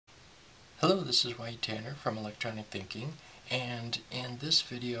Hello, this is Wyatt Tanner from Electronic Thinking, and in this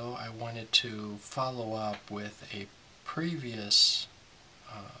video I wanted to follow up with a previous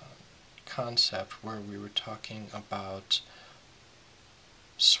concept where we were talking about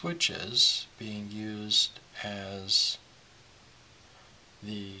switches being used as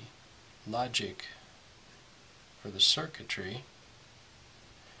the logic for the circuitry.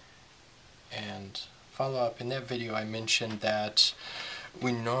 And follow up, in that video I mentioned that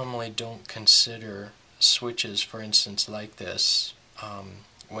we normally don't consider switches, for instance, like this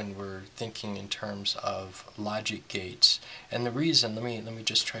when we're thinking in terms of logic gates. And the reason, let me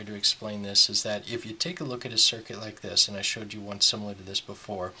just try to explain this, is that if you take a look at a circuit like this, and I showed you one similar to this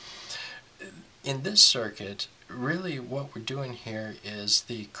before, in this circuit, really what we're doing here is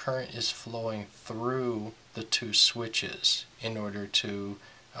the current is flowing through the two switches in order to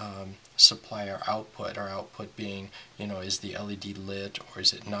supply our output being, is the LED lit or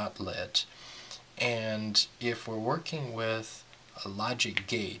is it not lit? And if we're working with logic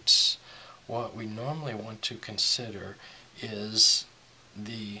gates, what we normally want to consider is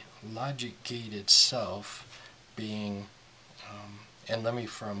the logic gate itself being, and let me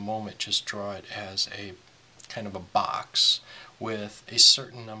for a moment just draw it as a kind of a box with a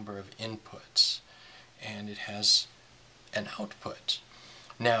certain number of inputs, and it has an output.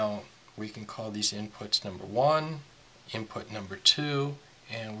 Now, we can call these inputs number 1, input number 2,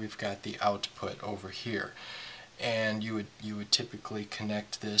 and we've got the output over here. And you would typically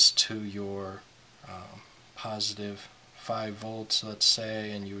connect this to your positive 5 volts, let's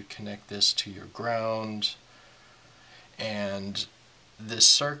say, and you would connect this to your ground. And this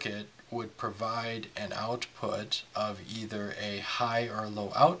circuit would provide an output of either a high or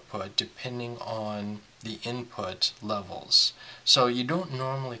low output depending on the input levels. So you don't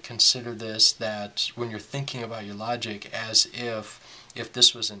normally consider this, that when you're thinking about your logic, as if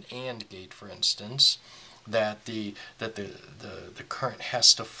this was an AND gate, for instance, that the current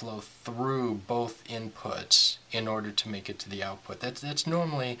has to flow through both inputs in order to make it to the output. That's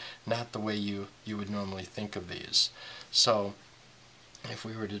normally not the way you would normally think of these. So if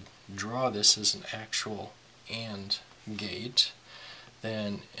we were to draw this as an actual AND gate,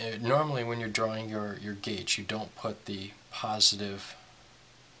 then normally when you're drawing your gates, you don't put the positive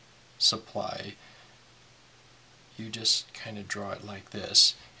supply. You just kind of draw it like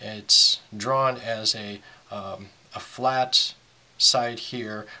this. It's drawn as a flat side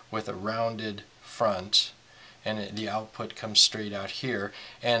here with a rounded front, and the output comes straight out here.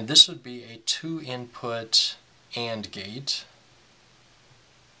 And this would be a 2-input AND gate.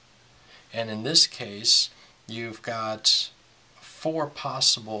 And in this case, you've got 4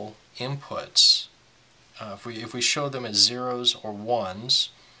 possible inputs. If we show them as zeros or ones,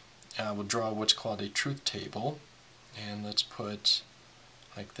 we'll draw what's called a truth table. And let's put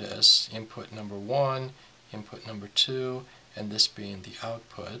like this: input number 1, input number 2, and this being the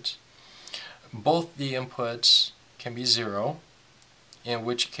output. Both the inputs can be 0, in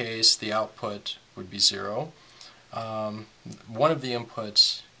which case the output would be 0. One of the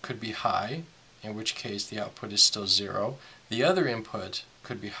inputs could be high, in which case the output is still 0. The other input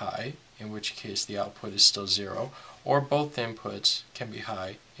could be high, in which case the output is still 0. Or both inputs can be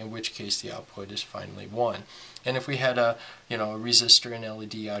high, in which case the output is finally 1. And if we had a resistor and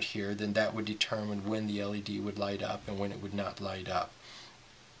LED out here, then that would determine when the LED would light up and when it would not light up.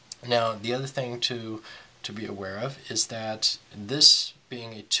 Now, the other thing to be aware of is that this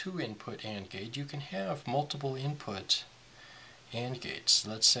being a 2-input AND gate, you can have multiple input AND gates.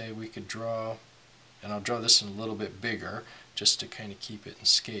 Let's say we could draw, and I'll draw this in a little bit bigger just to kind of keep it in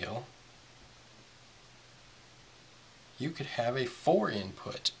scale. You could have a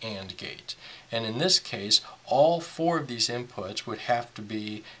 4-input AND gate, and in this case all 4 of these inputs would have to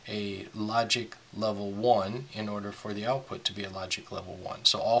be a logic level 1 in order for the output to be a logic level 1.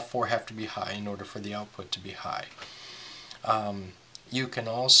 So all 4 have to be high in order for the output to be high. You can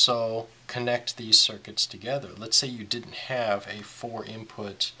also connect these circuits together. Let's say you didn't have a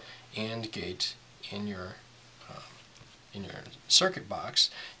 4-input AND gate in your circuit box.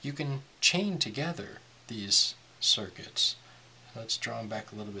 You can chain together these circuits. Let's draw them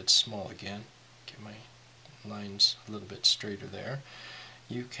back a little bit small again. Get my lines a little bit straighter there.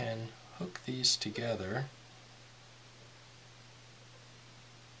 You can hook these together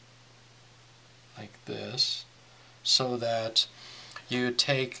like this, so that you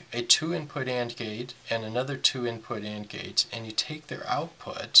take a 2-input AND gate and another 2-input AND gate, and you take their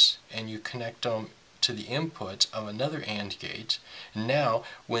outputs and you connect them to the input of another AND gate. Now,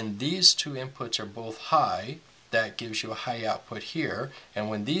 when these 2 inputs are both high, that gives you a high output here, and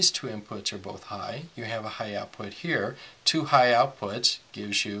when these two inputs are both high, you have a high output here. Two high outputs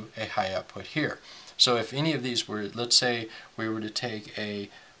gives you a high output here. So if any of these were, let's say we were to take a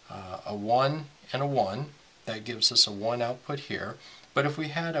 1 and a 1, that gives us a 1 output here. But if we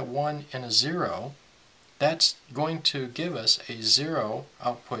had a 1 and a 0, that's going to give us a 0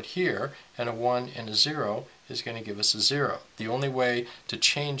 output here, and a 1 and a 0 is going to give us a 0. The only way to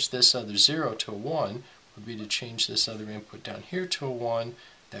change this other 0 to a 1 would be to change this other input down here to a 1.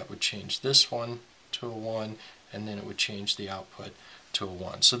 That would change this one to a 1, and then it would change the output to a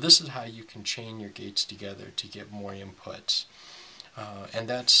 1. So this is how you can chain your gates together to get more inputs. And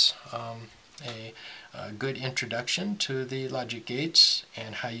that's a good introduction to the logic gates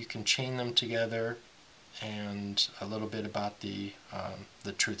and how you can chain them together, and a little bit about the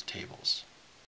truth tables.